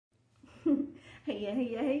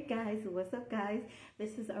Hey guys, what's up guys?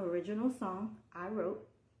 This is an original song I wrote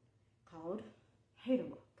called Hater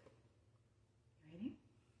Walk. Ready?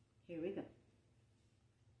 Here we go.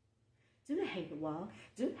 Do the hater walk,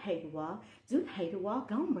 do the hater walk, do the hater walk,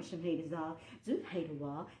 go and brush them haters off. Do the hater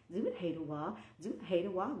walk, do the hater walk, do the hater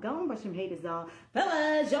walk, go and brush them haters off.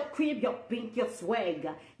 Fellas, your crib, your pink, your swag,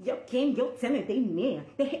 your king, your tenant, they near.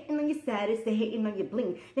 They hating on your status, they hating on your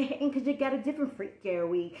bling. They hating cause you got a different freak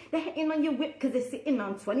weed. They hating on your whip cause they sitting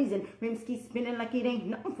on 20s and rims keep spinning like it ain't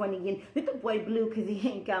nothing funny. And with the boy blue cause he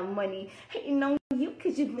ain't got money. Hating on you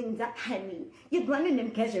cause you bling's out honey. You're blending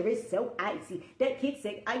them cause your wrist so icy. That kid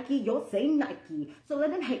say Ike, you'll say Nike. So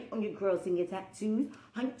let them hate on your girls and your tattoos,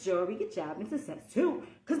 on your jewelry, your job, and success too.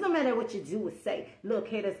 Cause no matter what you do or say, look,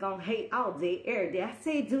 haters gonna hate all day, every day. I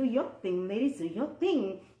say do your thing, ladies, do your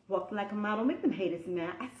thing. Walk like a model, make them haters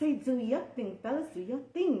mad. I say do your thing, fellas, do your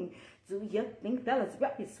thing. Do your thing, fellas,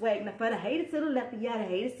 rep your swag. Now for the haters to the left, yeah, the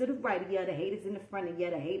haters to the right, yeah, the haters in the front, yeah,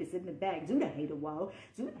 the haters in the back. Do the hater wall,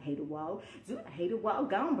 do the hater wall, do the hater wall,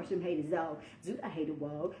 go and brush them haters off. Do the hater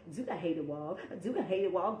wall, do the hater wall, do the hater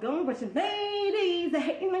wall, go and brush them ladies. They're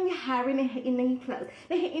hating on your hiring and hating on your clothes.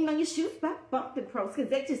 They're hating on your shoes, back bump the pros, cause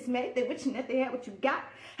they just mad, they wishing that they had what you got.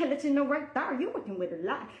 And let you know right there, you're working with a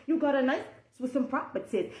lot. You got a nice with some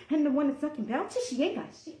properties, and the one that's sucking pouches, she ain't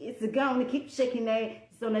got shit. It's a gonna keep shaking that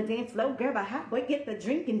ass on the dance floor. Grab a hot boy, get the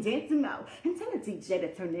drink and dance him out. And tell the DJ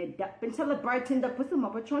to turn it up, and tell the bartender put some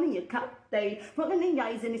more Patron in your cup. They rolling their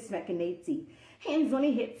eyes and they smacking their teeth. Hands on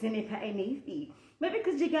their hips and they patting their feet. Maybe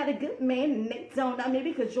because you got a good man and they don't. Or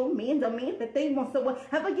maybe because your man's a man that they want. So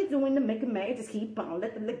whatever you doing to make a man, just keep on.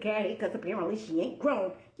 Let them look at her because apparently she ain't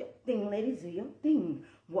grown. Your thing, ladies, do your thing.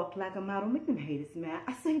 Walk like a model, make them haters mad.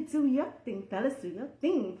 I say do your thing, fellas, do your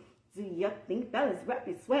thing. Do your thing, fellas, rap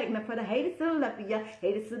your swag. Now for the haters to the left of ya,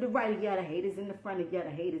 haters to the right of ya, the haters in the front of ya, the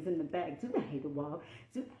haters in the back. Do the hater walk,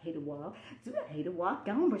 do the hater walk, do the hater walk,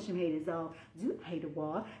 go and brush them haters off. Do the hater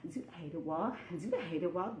walk, do the hater walk, do the hater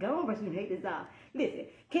walk, go and brush them haters off. Listen,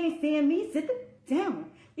 can't stand me, sit down.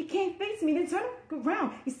 You can't face me, then turn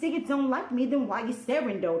around. You say you don't like me, then why you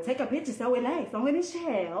staring though? Take a picture so it lasts on in the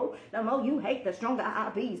shell. The more you hate, the stronger I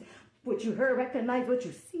be. What you heard, recognize what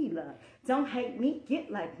you see, love. Don't hate me, get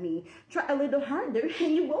like me. Try a little harder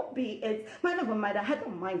and you won't be. It's mind over matter, I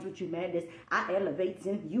don't mind what you madness. I elevate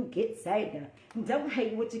and you get sadder. Don't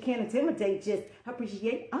hate what you can't intimidate, just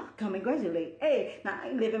appreciate, come and congratulate. Hey, now I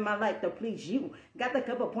ain't living my life to please you. Got a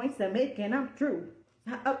couple points to make and I'm through.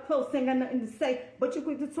 Up close, ain't got nothing to say, but you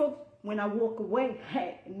quick to talk when I walk away.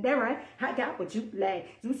 Hey, and there I got what you lack.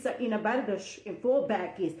 Do something about it and fall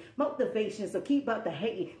back is motivation, so keep up the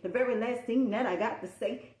hate. The very last thing that I got to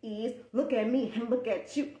say is, look at me and look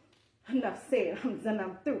at you. Enough said, I'm done,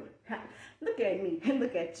 I'm through. Look at me and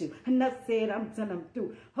look at you. Enough said, I'm done, I'm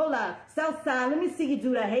through. Hold on, south side, let me see you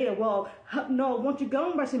do the hater wall. Up north, won't you go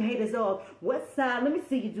and brush them haters off? West side, let me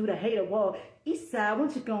see you do the hater wall. East side,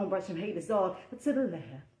 won't you go and brush them haters off? To the left,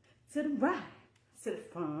 to the right, to the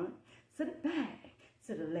front, to the back,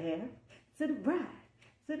 to the left, to the right,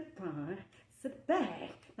 to the front, to the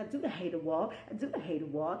back. I do the hater walk, I do the hater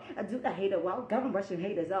walk, I do the hater walk, go and brush them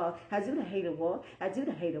haters off. I do the hater walk, I do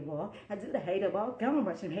the hater walk, I do the hater walk, go and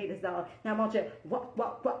brush them haters off. Now won't you walk,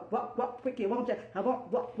 walk, walk, walk, walk, Ricky, won't you? I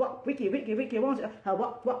walk, walk, walk, Ricky, Ricky, Ricky, won't you? I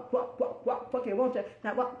walk, walk, walk, walk, walk, Ricky, won't you?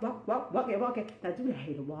 Now walk, walk, walk, walk, walk, now do the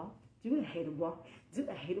hater walk, do the hater walk, do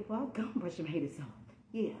the hater walk, go and brush them haters off.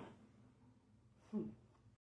 Yeah.